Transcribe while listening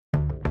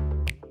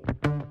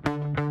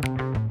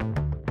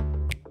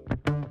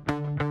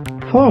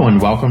Hello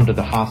and welcome to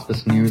the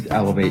Hospice News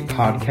Elevate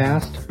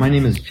podcast. My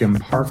name is Jim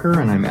Parker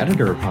and I'm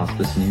editor of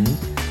Hospice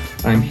News.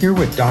 I'm here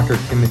with Dr.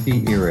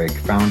 Timothy Ihrig,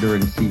 founder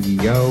and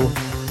CEO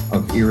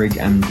of Ihrig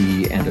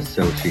MD and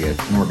Associates,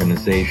 an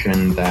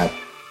organization that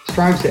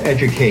strives to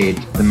educate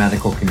the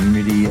medical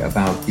community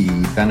about the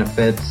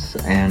benefits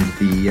and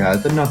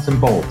the nuts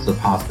and bolts of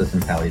hospice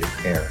and palliative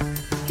care.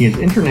 He is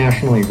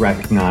internationally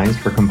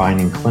recognized for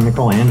combining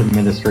clinical and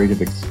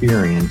administrative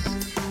experience,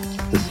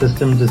 the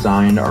system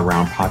designed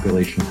around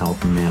population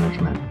health and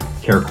management,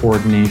 care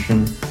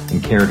coordination,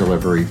 and care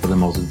delivery for the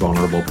most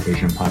vulnerable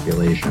patient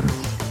populations.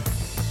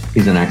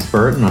 He's an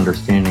expert in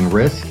understanding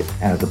risk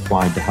as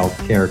applied to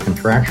healthcare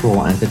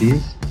contractual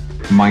entities,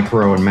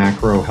 micro and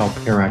macro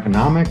healthcare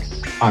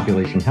economics,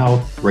 population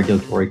health,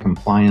 regulatory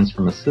compliance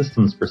from a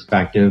systems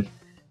perspective,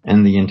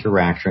 and the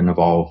interaction of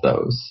all of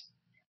those.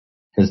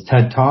 His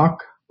TED Talk,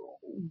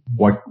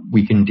 What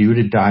We Can Do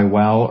to Die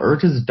Well,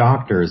 urges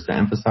doctors to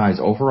emphasize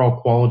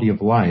overall quality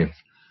of life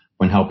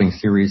when helping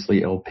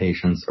seriously ill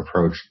patients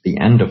approach the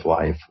end of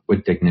life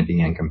with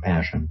dignity and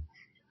compassion.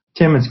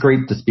 Tim, it's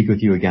great to speak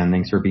with you again.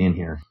 Thanks for being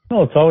here.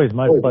 Oh, it's always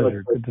my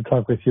pleasure. Good to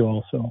talk with you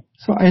also.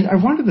 So I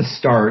wanted to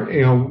start,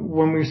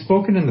 when we've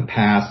spoken in the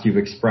past, you've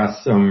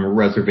expressed some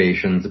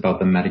reservations about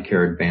the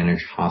Medicare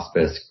Advantage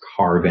hospice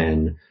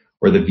carve-in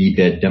or the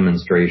VBID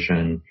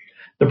demonstration.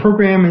 The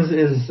program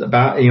is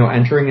about,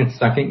 entering its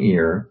second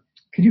year.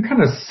 Could you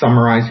kind of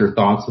summarize your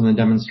thoughts on the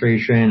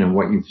demonstration and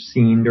what you've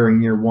seen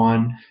during year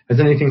one? Has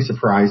anything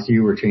surprised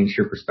you or changed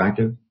your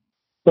perspective?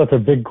 That's a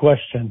big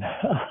question.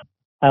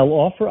 I'll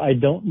offer I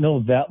don't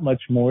know that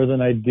much more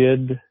than I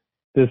did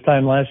this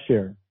time last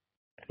year.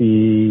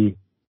 The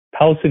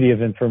paucity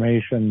of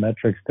information,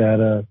 metrics,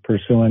 data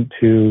pursuant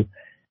to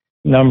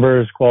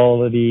numbers,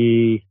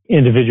 quality,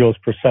 individuals'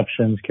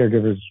 perceptions,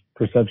 caregivers'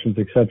 perceptions,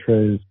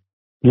 etc., is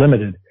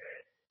limited.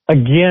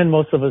 Again,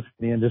 most of us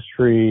in the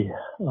industry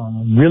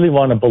really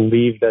want to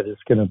believe that it's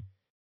going to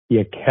be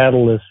a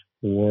catalyst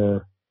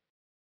for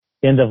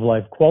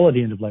end-of-life,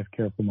 quality end-of-life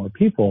care for more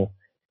people.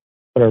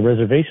 But our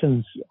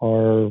reservations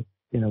are,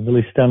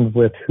 really stemmed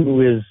with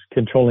who is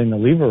controlling the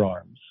lever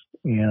arms.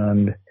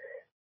 And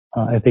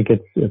I think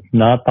it's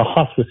not the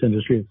hospice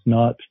industry. It's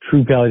not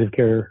true palliative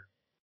care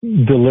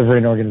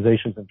delivering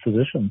organizations and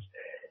physicians.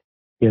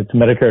 It's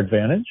Medicare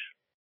Advantage,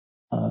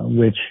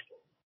 which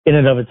in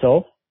and of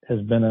itself has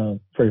been a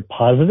very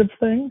positive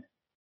thing.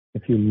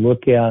 If you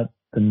look at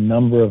the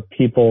number of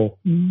people,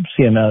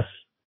 CMS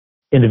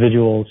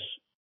individuals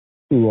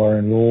who are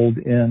enrolled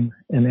in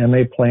an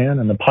MA plan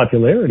and the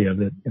popularity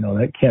of it,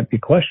 that can't be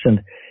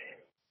questioned.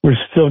 We're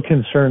still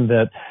concerned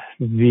that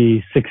the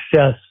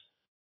success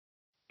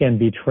can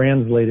be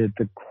translated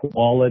to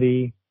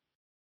quality,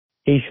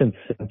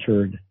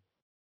 patient-centered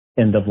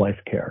end-of-life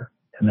care,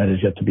 and that is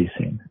yet to be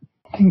seen.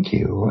 Thank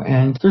you.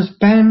 And there's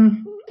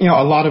been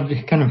a lot of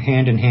kind of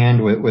hand in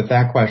hand with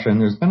that question.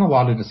 There's been a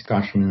lot of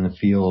discussion in the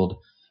field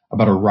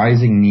about a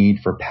rising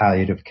need for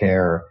palliative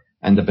care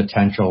and the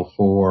potential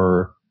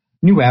for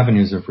new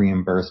avenues of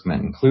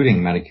reimbursement, including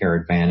Medicare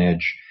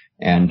Advantage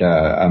and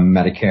a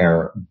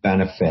Medicare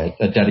benefit,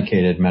 a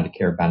dedicated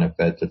Medicare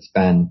benefit that's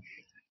been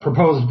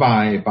proposed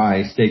by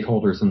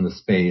stakeholders in the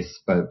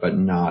space, but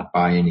not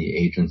by any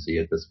agency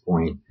at this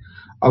point.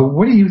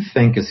 What do you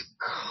think is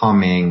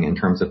coming in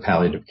terms of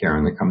palliative care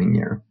in the coming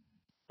year?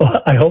 Well,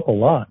 I hope a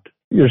lot.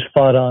 You're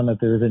spot on that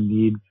there's a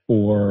need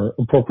for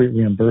appropriate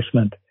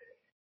reimbursement.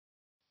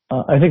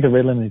 I think the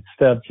rate limiting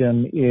step,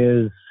 Jim,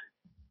 is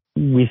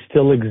we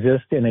still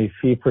exist in a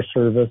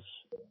fee-for-service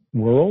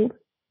world.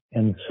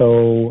 And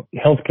so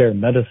healthcare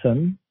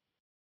medicine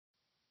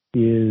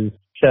is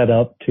set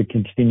up to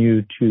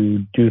continue to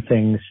do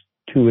things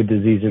to a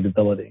disease or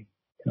debility,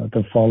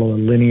 to follow a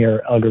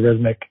linear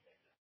algorithmic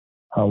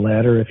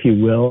ladder, if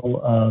you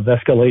will, of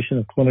escalation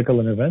of clinical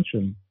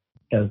intervention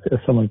as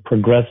someone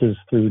progresses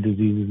through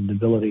diseases and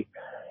debility.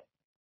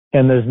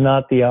 And there's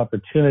not the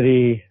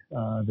opportunity,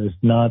 there's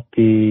not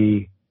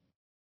the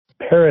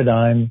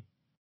paradigm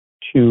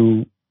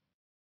to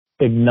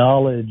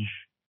acknowledge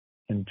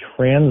and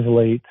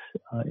translate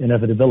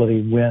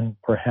inevitability when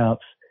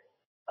perhaps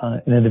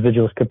an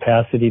individual's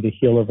capacity to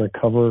heal or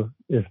recover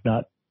is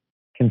not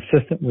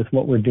consistent with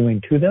what we're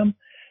doing to them.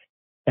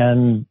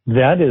 And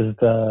that is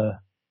the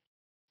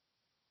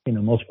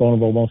most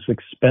vulnerable, most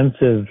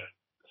expensive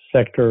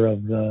sector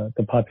of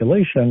the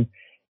population.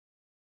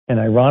 And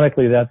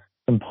ironically, that's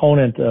a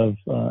component of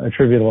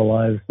attributable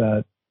lives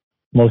that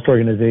most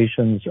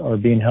organizations are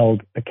being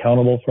held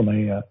accountable from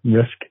a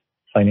risk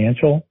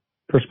financial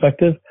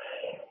perspective.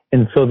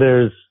 And so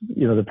there's,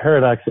 the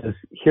paradox is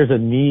here's a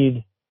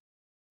need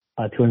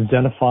to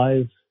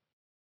incentivize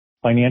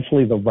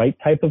financially the right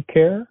type of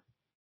care.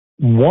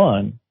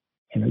 One,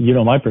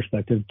 my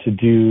perspective, to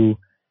do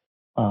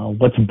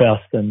what's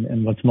best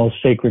and what's most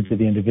sacred to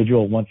the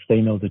individual once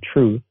they know the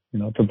truth,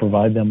 to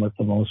provide them with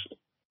the most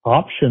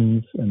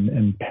options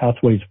and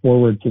pathways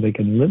forward so they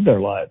can live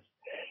their lives.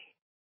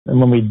 And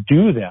when we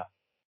do that,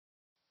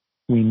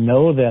 we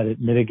know that it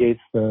mitigates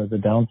the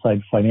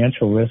downside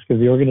financial risk of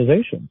the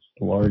organizations,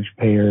 the large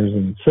payers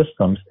and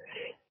systems.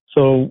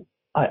 So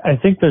I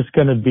think there's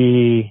going to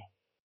be,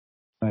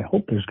 I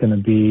hope there's going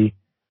to be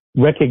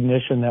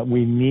recognition that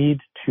we need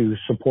to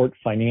support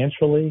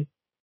financially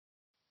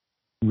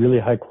really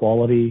high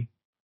quality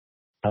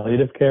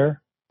palliative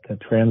care that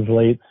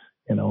translates,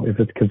 if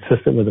it's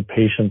consistent with the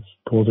patient's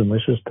goals and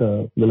wishes,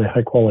 to really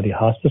high quality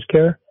hospice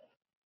care.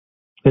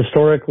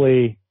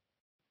 Historically,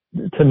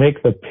 to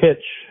make the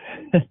pitch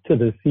to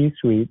the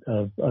C-suite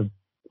of a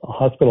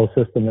hospital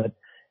system that,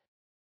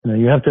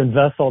 you have to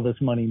invest all this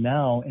money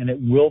now and it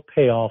will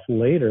pay off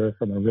later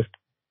from a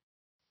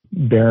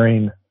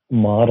risk-bearing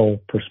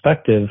model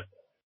perspective,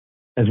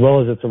 as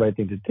well as it's the right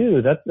thing to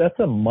do, that's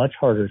a much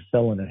harder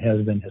sell than it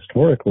has been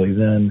historically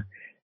than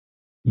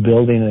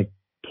building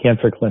a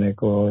cancer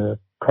clinic or a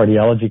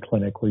cardiology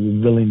clinic where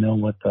you really know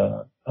what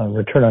the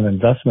return on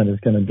investment is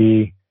going to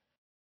be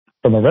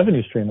from a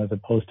revenue stream, as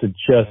opposed to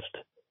just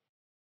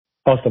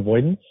cost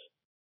avoidance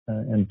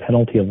and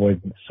penalty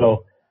avoidance.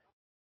 So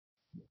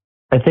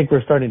I think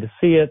we're starting to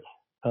see it.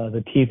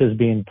 The teeth is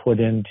being put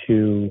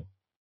into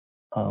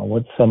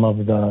what some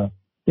of the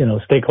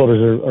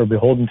stakeholders are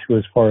beholden to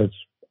as far as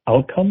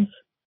outcomes.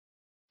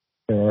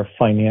 There are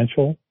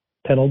financial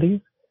penalties.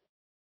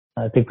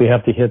 I think we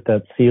have to hit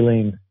that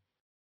ceiling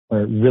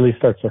where it really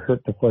starts to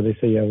hurt before they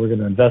say, yeah, we're going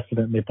to invest in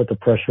it, and they put the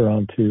pressure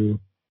on to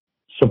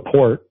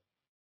support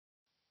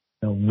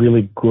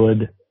really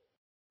good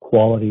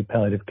quality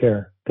palliative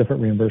care,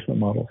 different reimbursement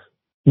models.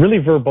 Really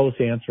verbose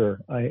answer,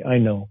 I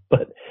know,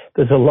 but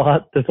there's a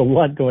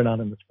lot going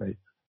on in the space.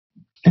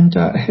 And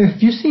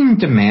have you seen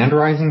demand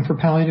rising for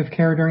palliative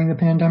care during the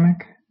pandemic?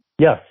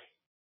 Yes,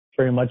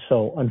 very much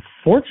so.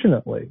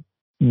 Unfortunately,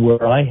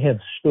 where I have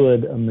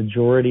stood, a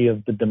majority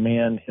of the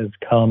demand has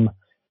come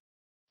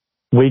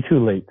way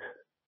too late.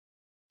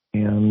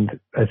 And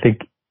I think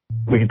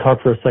we can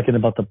talk for a second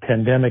about the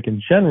pandemic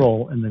in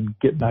general and then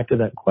get back to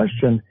that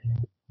question.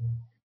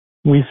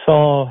 We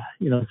saw,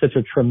 such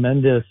a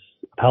tremendous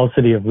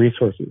paucity of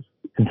resources,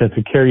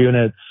 intensive care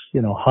units,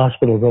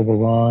 hospitals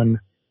overrun,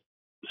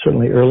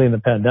 certainly early in the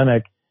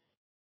pandemic.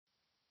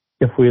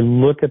 If we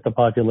look at the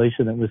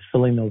population that was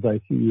filling those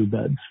ICU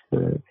beds,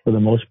 for the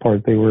most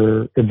part, they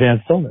were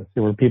advanced illness.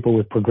 They were people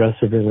with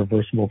progressive,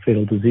 irreversible,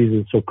 fatal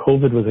diseases. So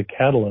COVID was a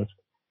catalyst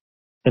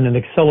and an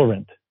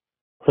accelerant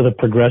for the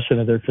progression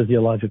of their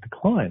physiologic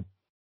decline.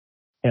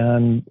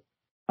 And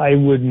I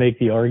would make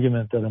the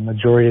argument that a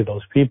majority of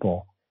those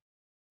people,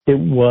 it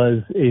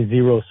was a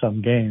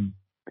zero-sum game,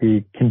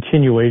 the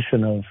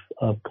continuation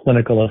of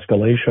clinical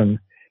escalation,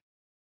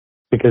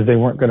 because they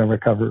weren't going to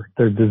recover.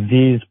 Their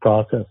disease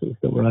processes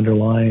that were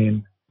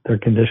underlying their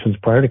conditions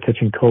prior to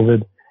catching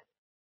COVID,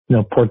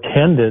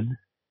 portended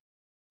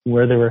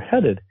where they were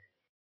headed.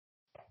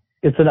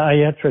 It's an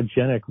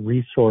iatrogenic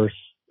resource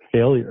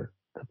failure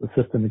that the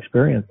system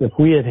experienced. If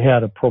we had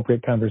had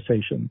appropriate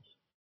conversations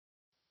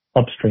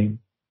upstream,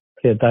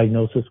 if we had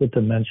diagnosis with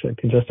dementia,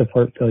 congestive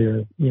heart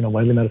failure,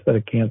 widely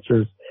metastatic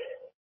cancers,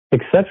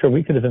 etc.,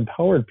 we could have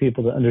empowered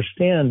people to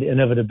understand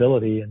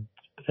inevitability and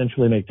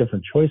potentially make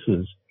different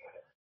choices.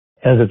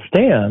 As it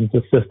stands,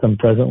 the system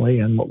presently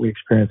and what we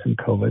experience in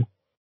COVID,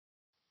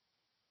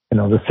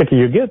 the sicker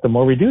you get, the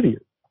more we do to you.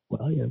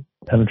 Well, you're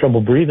having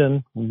trouble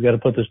breathing, we've got to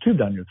put this tube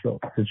down your throat.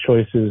 The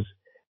choice is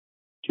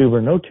tube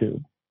or no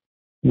tube,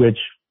 which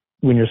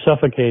when you're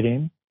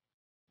suffocating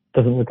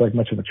doesn't look like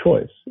much of a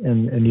choice,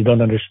 and you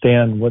don't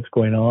understand what's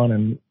going on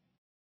and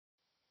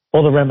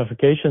all the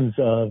ramifications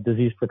of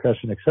disease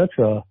progression,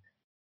 etc.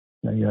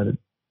 You had a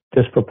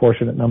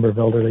disproportionate number of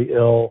elderly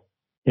ill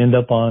end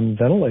up on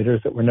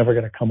ventilators that we're never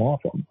going to come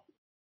off them.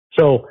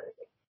 So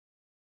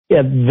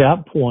at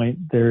that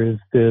point, there is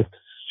this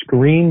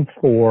scream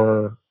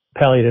for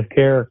palliative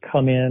care,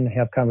 come in,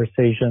 have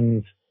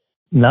conversations,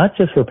 not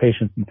just for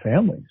patients and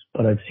families,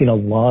 but I've seen a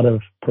lot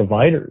of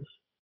providers,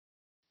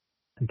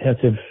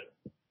 intensive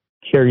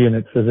care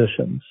unit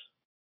physicians,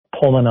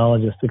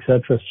 pulmonologists,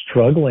 etc.,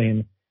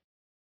 struggling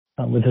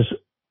with this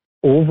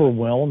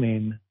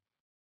overwhelming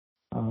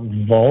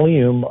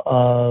volume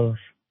of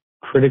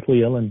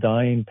critically ill and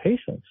dying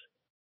patients.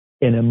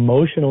 And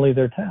emotionally,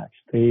 they're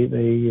taxed.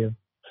 They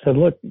said,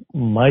 look,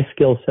 my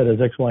skill set is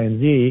X, Y,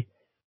 and Z.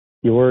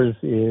 Yours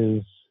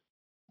is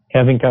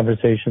having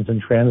conversations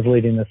and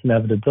translating this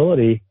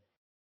inevitability.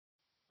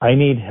 I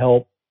need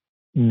help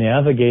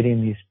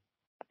navigating these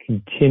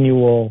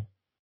continual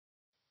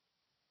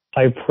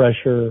high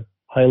pressure,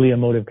 highly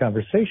emotive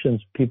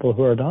conversations, people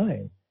who are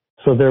dying.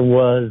 So there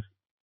was,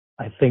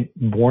 I think,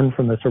 born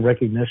from this a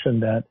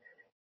recognition that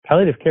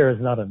palliative care is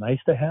not a nice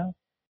to have.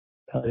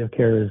 Palliative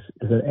care is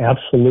an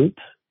absolute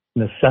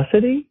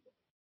necessity.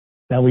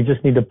 Now we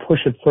just need to push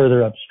it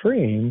further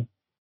upstream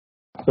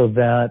so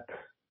that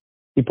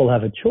people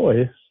have a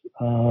choice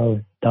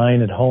of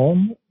dying at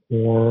home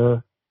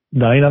or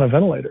dying on a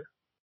ventilator,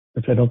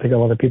 which I don't think a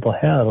lot of people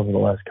have over the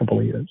last couple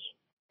of years.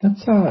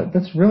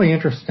 That's really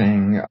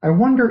interesting. I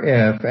wonder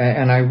if,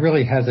 and I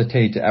really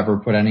hesitate to ever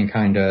put any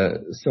kind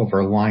of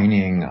silver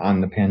lining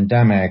on the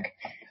pandemic,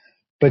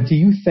 but do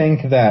you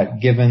think that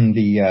given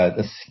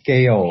the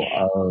scale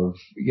of,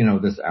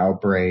 this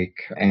outbreak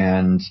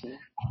and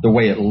the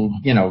way it,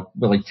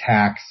 really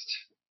taxed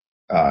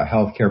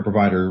healthcare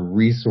provider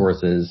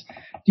resources.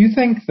 Do you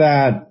think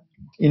that,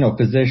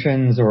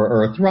 physicians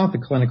or throughout the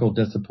clinical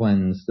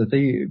disciplines that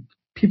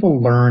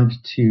people learned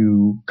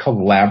to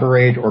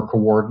collaborate or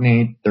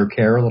coordinate their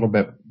care a little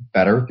bit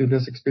better through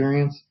this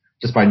experience,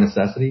 just by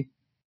necessity?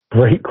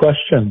 Great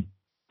question.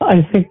 I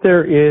think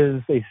there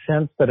is a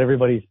sense that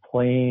everybody's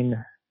playing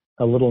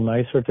a little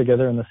nicer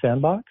together in the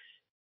sandbox.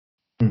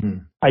 Mm-hmm.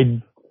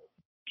 I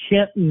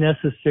can't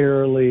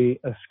necessarily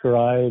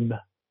ascribe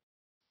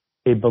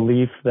a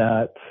belief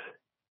that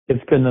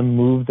it's going to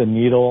move the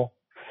needle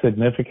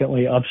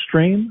significantly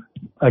upstream.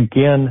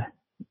 Again,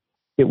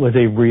 it was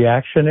a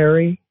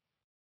reactionary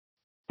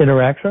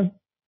interaction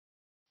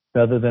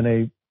rather than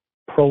a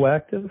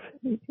proactive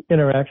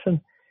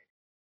interaction.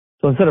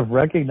 So instead of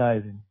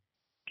recognizing,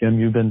 Jim,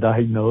 you've been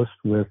diagnosed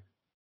with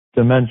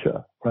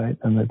dementia, right?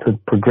 And it's a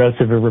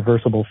progressive,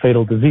 irreversible,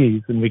 fatal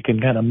disease. And we can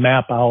kind of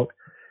map out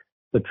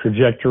the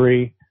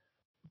trajectory,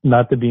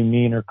 not to be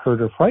mean or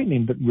curt or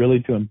frightening, but really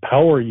to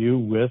empower you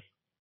with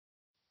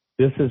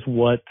this is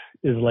what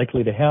is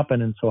likely to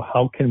happen. And so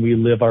how can we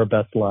live our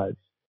best lives?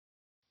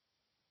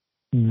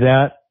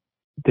 That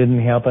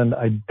didn't happen.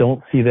 I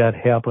don't see that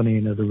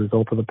happening as a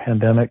result of the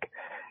pandemic,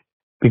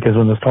 because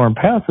when the storm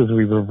passes,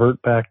 we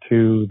revert back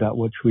to that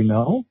which we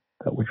know,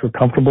 that which we're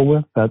comfortable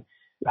with. That's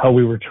how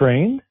we were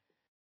trained.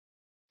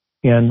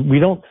 And we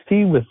don't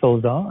see with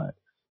those eyes.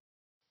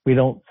 We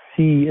don't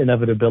see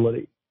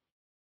inevitability.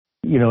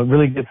 It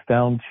really gets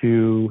down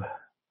to,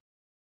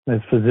 as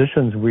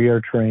physicians, we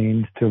are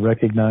trained to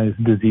recognize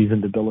disease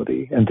and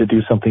debility and to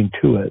do something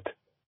to it.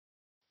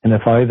 And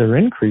if either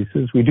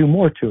increases, we do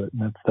more to it.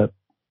 And that's that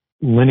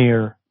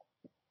linear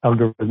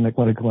algorithmic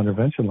clinical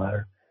intervention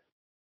ladder.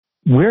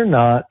 We're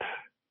not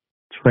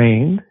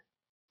trained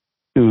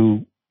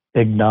to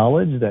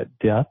acknowledge that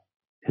death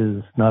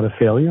is not a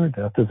failure.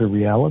 Death is a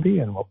reality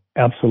and will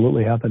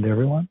absolutely happen to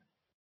everyone.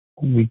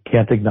 We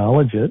can't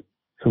acknowledge it,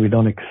 so we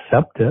don't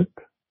accept it.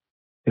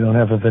 We don't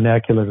have a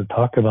vernacular to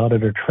talk about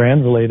it or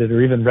translate it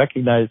or even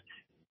recognize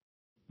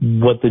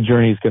what the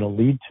journey is going to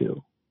lead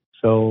to.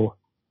 So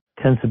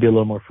it tends to be a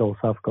little more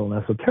philosophical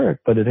and esoteric,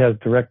 but it has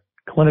direct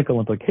clinical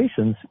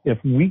implications. If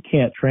we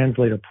can't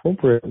translate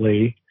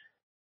appropriately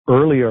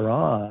earlier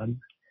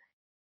on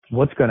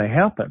what's going to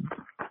happen,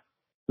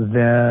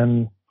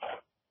 then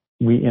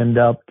we end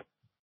up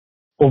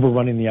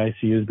overrunning the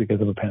ICUs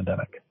because of a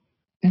pandemic.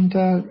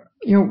 And,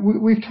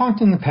 we've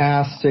talked in the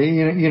past, we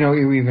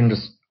even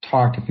just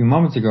talked a few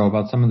moments ago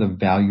about some of the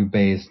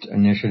value-based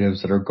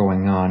initiatives that are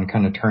going on,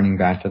 kind of turning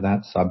back to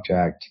that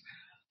subject.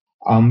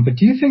 But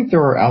do you think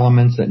there are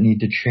elements that need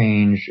to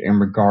change in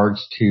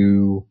regards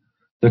to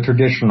the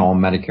traditional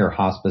Medicare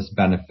hospice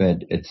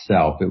benefit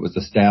itself? It was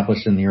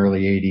established in the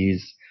early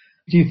 80s.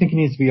 Do you think it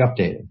needs to be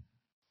updated?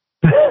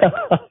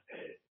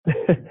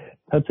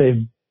 That's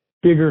a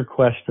bigger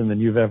question than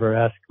you've ever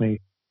asked me.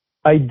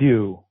 I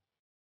do.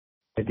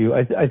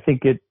 I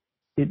think it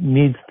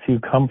needs to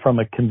come from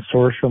a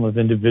consortium of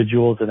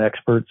individuals and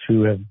experts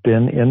who have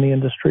been in the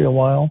industry a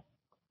while.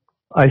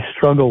 I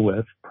struggle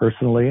with,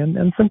 personally,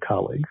 and some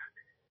colleagues,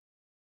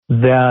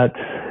 that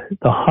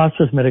the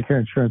hospice Medicare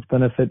insurance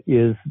benefit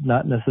is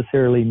not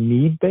necessarily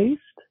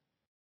need-based,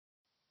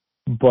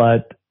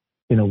 but,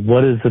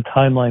 what is the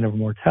timeline of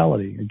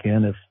mortality?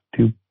 Again, if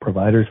two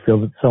providers feel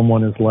that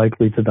someone is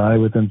likely to die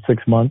within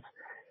 6 months,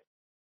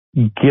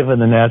 given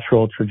the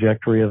natural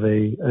trajectory of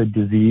a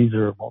disease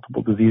or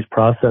multiple disease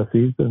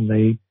processes, then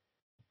they,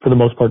 for the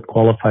most part,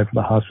 qualify for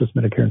the hospice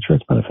Medicare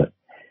insurance benefit.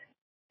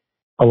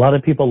 A lot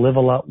of people live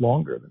a lot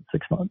longer than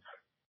 6 months.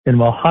 And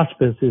while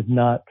hospice is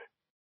not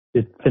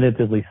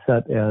definitively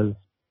set as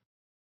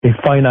a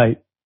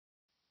finite,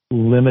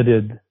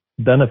 limited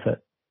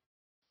benefit,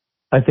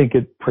 I think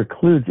it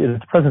precludes, in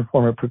its present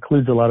form, it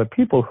precludes a lot of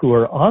people who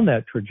are on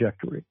that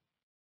trajectory,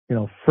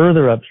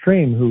 further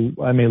upstream, who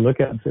I may look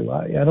at and say,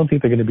 well, I don't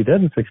think they're going to be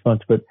dead in 6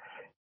 months, but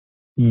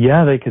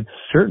yeah, they could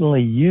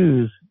certainly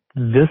use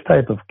this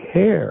type of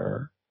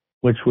care,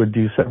 which would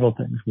do several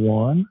things.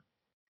 One,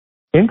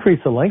 increase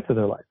the length of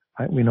their life.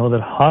 Right? We know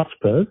that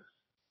hospice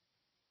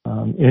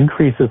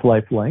increases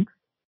life length.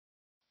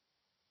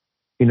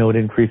 It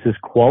increases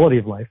quality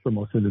of life for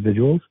most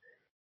individuals,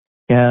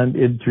 and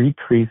it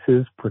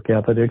decreases per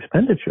capita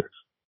expenditures.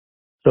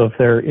 So if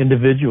there are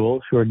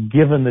individuals who are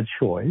given the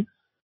choice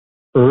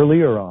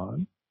earlier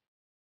on,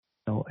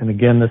 and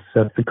again, this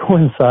has to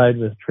coincide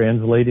with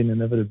translating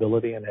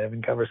inevitability and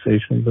having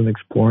conversations and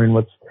exploring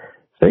what's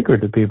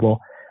sacred to people.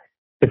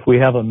 If we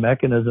have a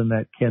mechanism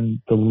that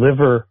can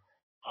deliver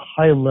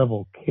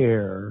high-level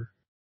care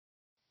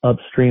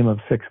upstream of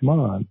 6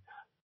 months,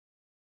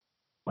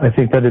 I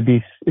think that would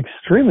be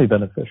extremely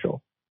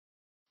beneficial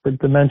for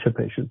dementia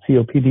patients,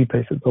 COPD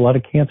patients, a lot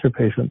of cancer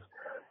patients.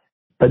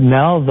 But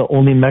now the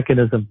only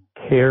mechanism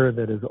of care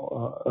that is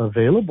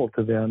available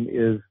to them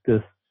is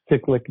this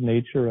cyclic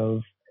nature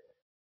of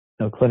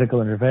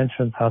clinical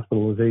interventions,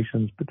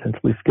 hospitalizations,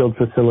 potentially skilled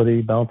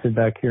facility, bouncing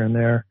back here and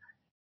there.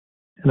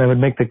 And I would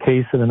make the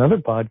case in another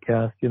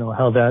podcast,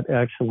 how that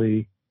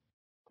actually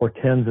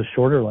portends a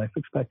shorter life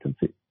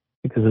expectancy.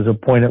 because there's a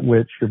point at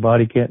which your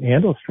body can't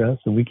handle stress,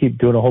 and we keep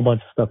doing a whole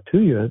bunch of stuff to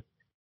you.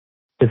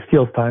 It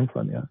steals time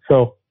from you.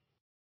 So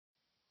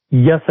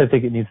yes, I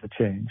think it needs to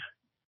change.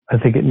 I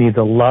think it needs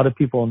a lot of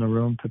people in the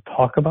room to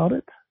talk about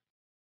it,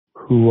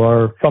 who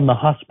are from the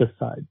hospice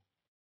side,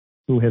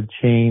 who have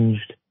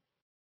changed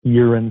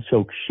urine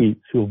soak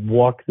sheets, who have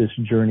walked this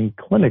journey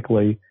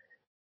clinically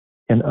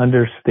and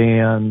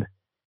understand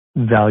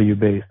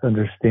value-based,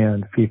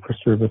 understand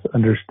fee-for-service,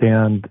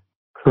 understand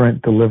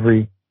current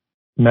delivery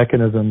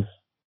mechanisms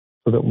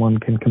so that one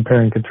can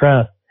compare and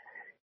contrast.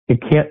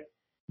 It can't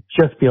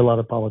just be a lot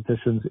of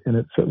politicians, and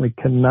it certainly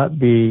cannot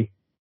be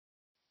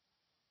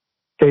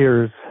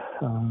payers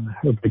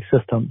or big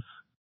systems.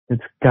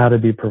 It's got to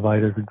be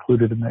providers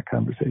included in that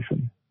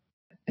conversation.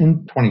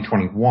 In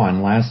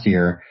 2021, last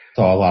year,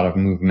 saw a lot of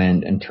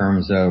movement in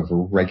terms of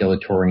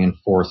regulatory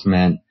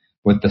enforcement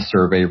with the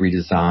survey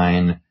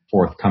redesign,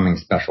 forthcoming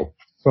special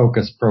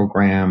focus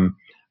program,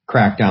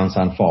 crackdowns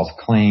on false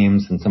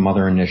claims, and some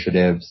other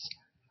initiatives.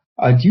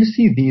 Do you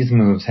see these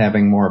moves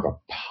having more of a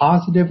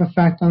positive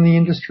effect on the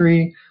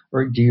industry,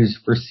 or do you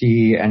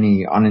foresee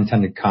any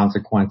unintended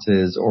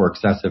consequences or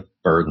excessive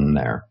burden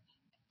there?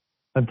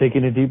 I'm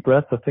taking a deep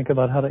breath to think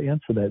about how to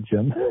answer that,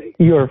 Jim.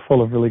 You are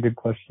full of really good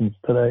questions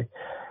today.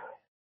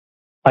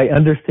 I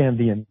understand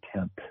the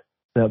intent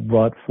that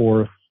brought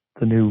forth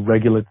the new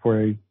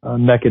regulatory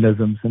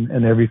mechanisms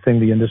and everything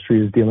the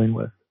industry is dealing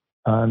with,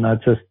 not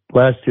just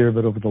last year,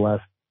 but over the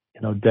last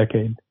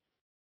decade.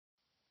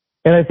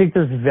 And I think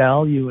there's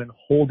value in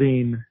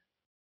holding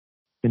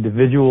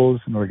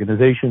individuals and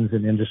organizations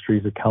and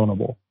industries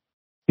accountable,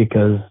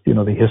 because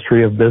the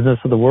history of business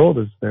of the world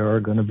is there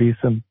are going to be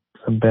some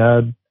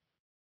bad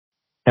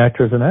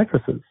actors and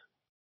actresses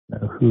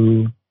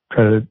who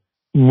try to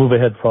move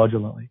ahead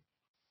fraudulently.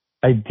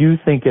 I do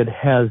think it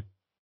has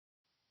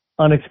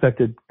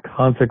unexpected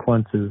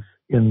consequences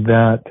in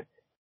that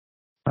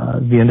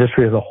the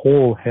industry as a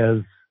whole has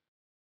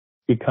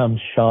become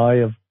shy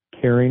of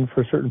caring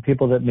for certain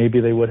people that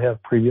maybe they would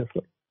have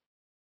previously.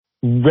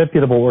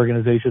 Reputable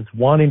organizations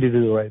wanting to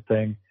do the right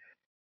thing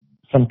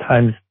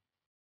sometimes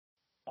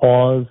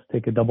pause,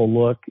 take a double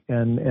look,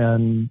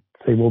 and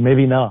say, well,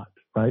 maybe not,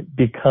 right?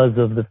 Because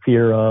of the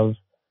fear of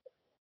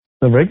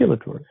the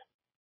regulators.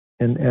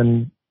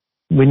 And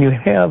when you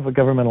have a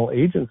governmental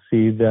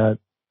agency that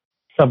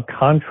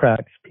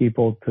subcontracts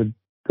people to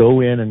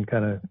go in and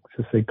kind of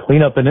just say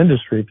clean up an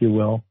industry, if you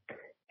will,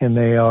 and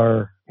they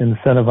are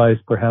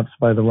incentivized perhaps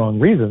by the wrong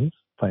reasons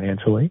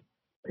financially,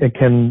 it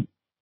can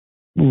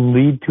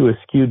lead to a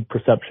skewed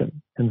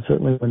perception. And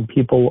certainly when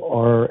people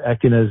are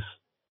acting as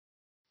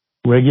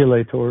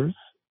regulators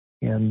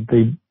and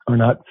they are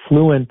not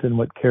fluent in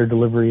what care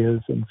delivery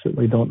is and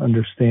certainly don't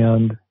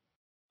understand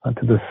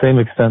to the same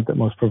extent that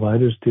most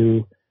providers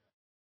do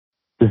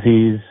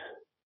disease,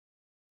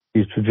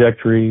 these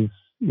trajectories,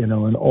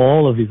 and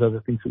all of these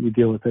other things that we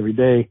deal with every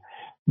day,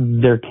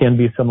 there can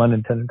be some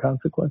unintended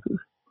consequences.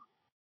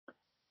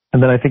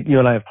 And then I think you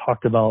and I have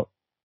talked about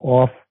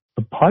off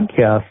the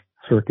podcast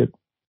circuit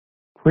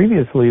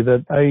previously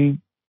that I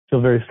feel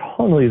very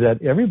strongly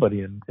that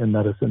everybody in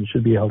medicine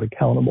should be held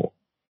accountable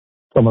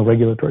from a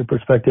regulatory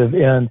perspective.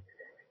 And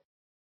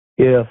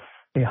if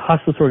a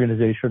hospice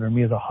organization or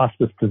me as a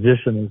hospice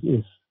physician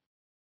is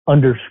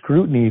under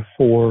scrutiny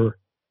for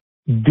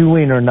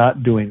doing or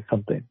not doing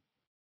something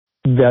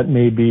that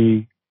may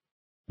be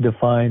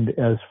defined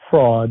as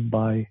fraud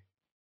by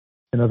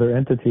another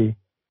entity,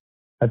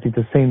 I think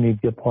the same needs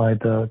to be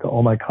applied to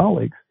all my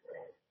colleagues.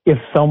 If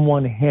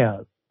someone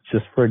has,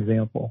 just for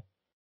example,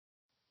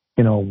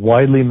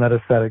 widely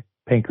metastatic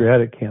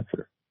pancreatic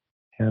cancer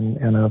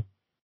and a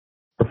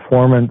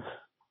performance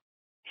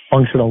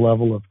functional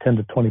level of 10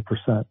 to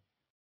 20%,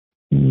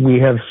 we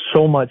have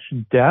so much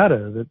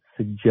data that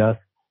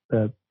suggests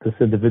that this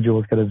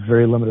individual has got a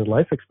very limited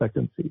life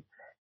expectancy.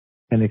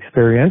 And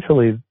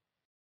experientially,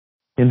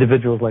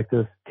 individuals like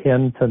this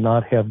tend to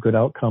not have good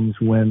outcomes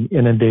when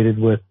inundated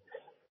with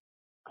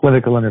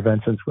clinical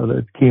interventions, whether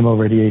it's chemo,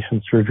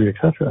 radiation, surgery,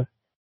 etc.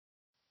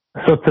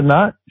 So to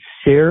not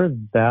share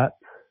that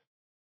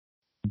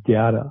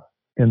data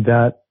and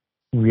that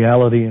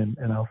reality and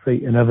I'll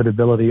say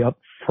inevitability up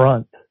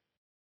front,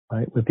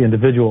 right, with the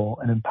individual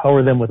and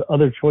empower them with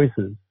other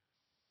choices,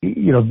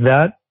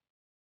 that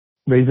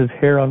raises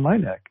hair on my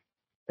neck.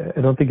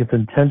 I don't think it's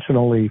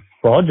intentionally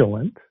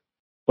fraudulent,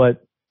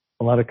 but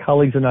a lot of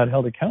colleagues are not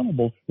held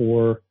accountable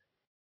for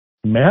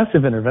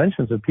massive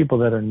interventions of people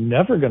that are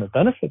never going to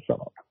benefit from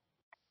them.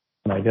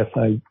 And I guess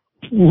I'm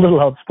a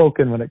little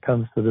outspoken when it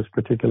comes to this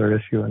particular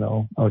issue, and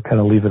I'll kind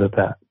of leave it at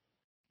that.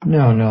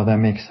 No, that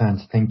makes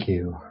sense. Thank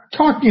you.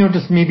 Talk,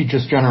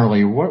 just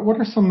generally, what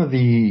are some of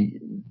the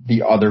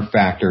other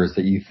factors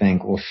that you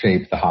think will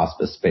shape the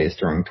hospice space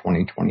during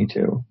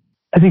 2022?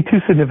 I think two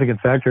significant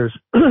factors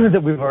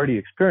that we've already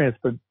experienced,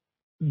 but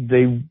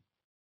they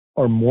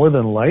are more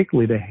than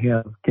likely to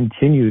have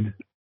continued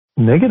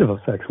negative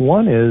effects.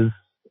 One is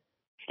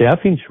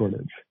staffing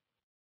shortage.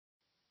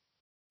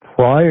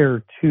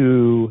 Prior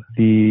to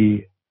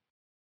the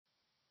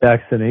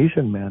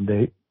vaccination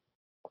mandate,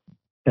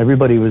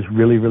 everybody was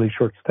really, really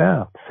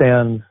short-staffed.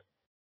 Sans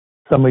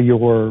some of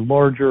your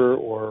larger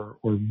or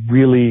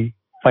really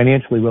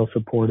financially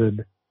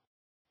well-supported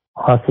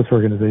hospice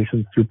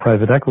organizations through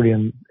private equity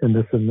and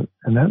this and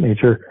that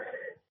nature,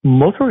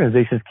 most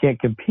organizations can't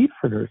compete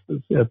for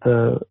nurses at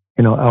the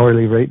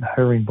hourly rate and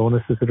hiring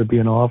bonuses that are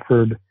being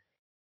offered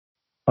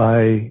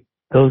by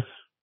those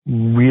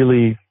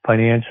really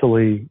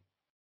financially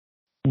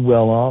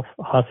well-off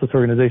hospice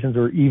organizations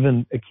or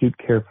even acute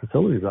care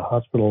facilities, a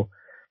hospital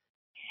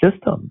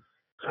system.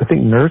 So I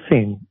think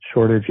nursing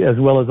shortage, as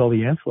well as all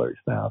the ancillary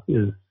staff,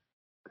 is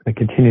going to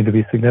continue to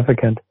be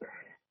significant.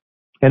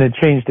 And it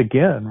changed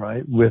again,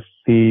 right, with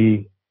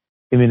the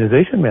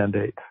immunization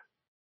mandate.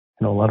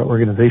 A lot of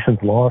organizations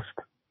lost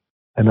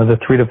another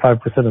 3 to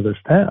 5% of their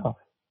staff.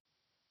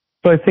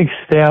 So I think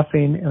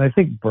staffing and I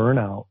think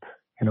burnout,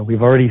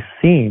 we've already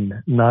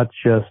seen not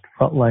just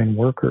frontline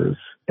workers,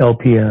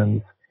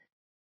 LPNs,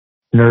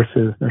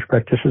 nurses, nurse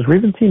practitioners. We're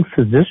even seeing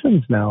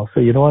physicians now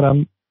say, you know what,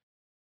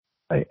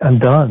 I'm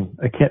done.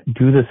 I can't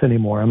do this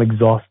anymore. I'm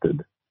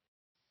exhausted.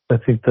 I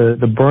think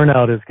the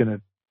burnout is going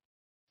to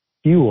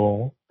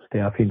fuel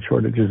staffing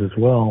shortages as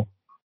well.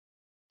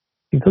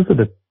 I think those are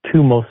the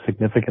two most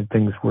significant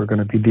things we're going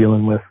to be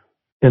dealing with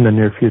in the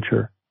near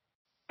future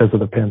because of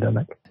the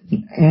pandemic.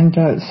 And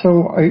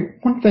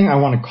one thing I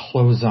want to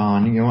close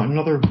on,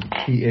 another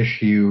key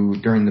issue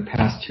during the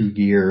past 2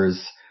 years,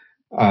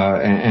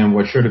 and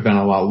what should have been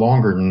a lot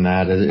longer than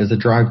that, is a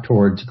drive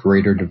towards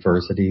greater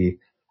diversity,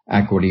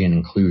 equity, and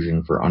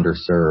inclusion for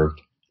underserved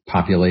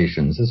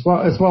populations, as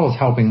well as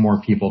helping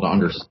more people to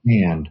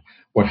understand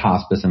what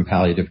hospice and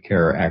palliative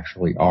care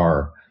actually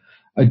are.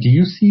 Do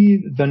you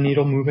see the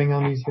needle moving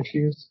on these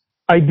issues?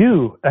 I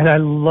do. And I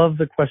love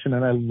the question,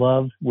 and I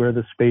love where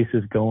the space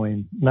is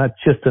going, not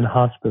just in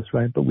hospice,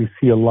 right? But we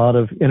see a lot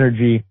of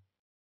energy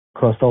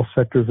across all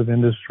sectors of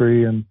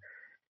industry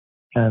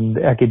and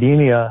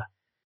academia.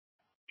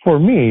 For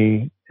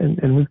me,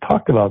 and we've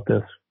talked about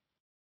this,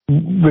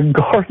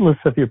 regardless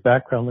of your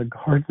background,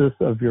 regardless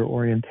of your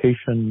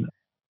orientation,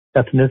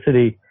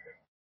 ethnicity,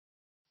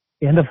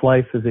 end of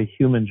life is a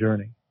human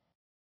journey.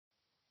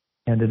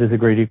 And it is a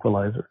great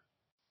equalizer.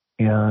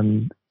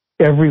 And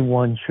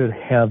everyone should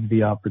have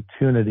the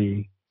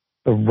opportunity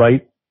to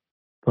write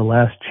the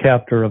last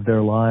chapter of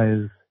their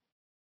lives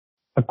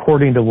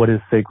according to what is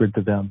sacred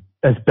to them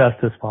as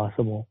best as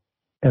possible.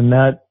 And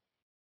that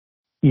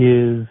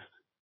is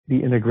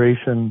the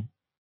integration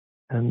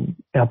and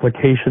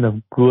application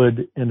of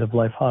good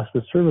end-of-life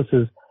hospice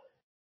services.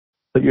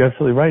 But you're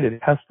absolutely right.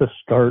 It has to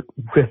start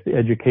with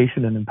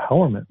education and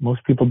empowerment.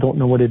 Most people don't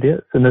know what it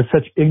is. And there's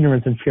such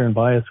ignorance and fear and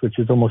bias, which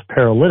is almost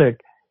paralytic.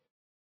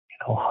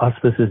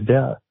 Hospice is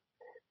death.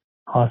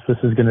 Hospice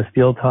is going to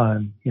steal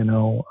time.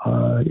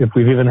 If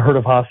we've even heard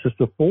of hospice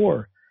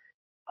before,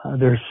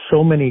 there's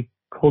so many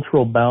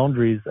cultural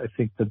boundaries, I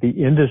think, that the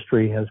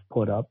industry has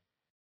put up.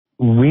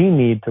 We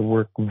need to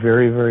work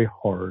very, very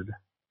hard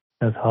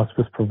as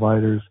hospice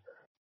providers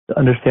to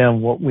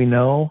understand what we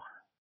know,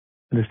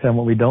 understand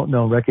what we don't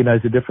know,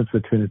 recognize the difference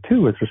between the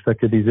two with respect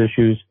to these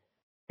issues,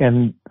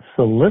 and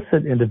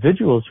solicit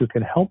individuals who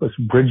can help us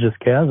bridge this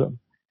chasm.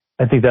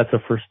 I think that's the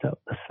first step.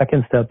 The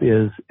second step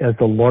is, as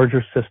the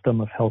larger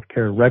system of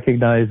healthcare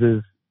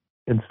recognizes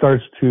and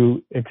starts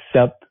to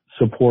accept,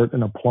 support,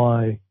 and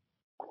apply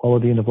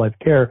quality end-of-life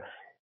care,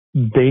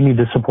 they need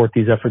to support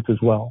these efforts as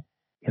well.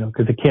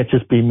 Because it can't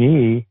just be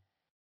me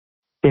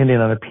standing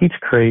on a peach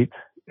crate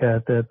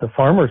at the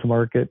farmer's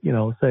market,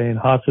 saying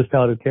hospice,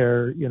 palliative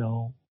care,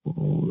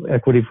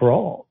 equity for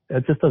all.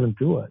 That just doesn't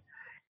do it.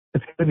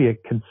 It's going to be a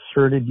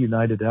concerted,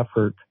 united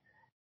effort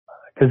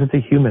because it's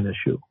a human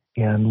issue.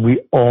 And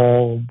we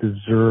all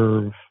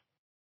deserve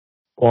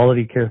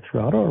quality care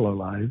throughout all our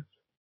lives,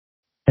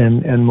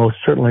 and most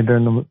certainly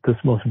during this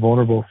most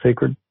vulnerable,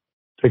 sacred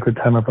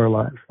time of our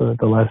lives, the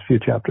last few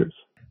chapters.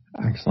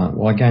 Excellent.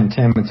 Well, again,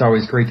 Tim, it's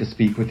always great to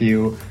speak with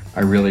you.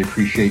 I really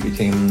appreciate you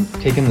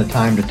taking the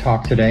time to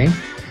talk today,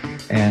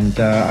 and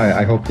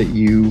I hope that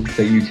you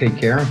take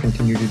care and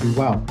continue to do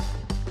well.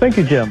 Thank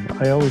you, Jim.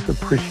 I always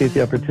appreciate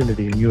the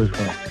opportunity, and you as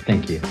well.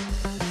 Thank you.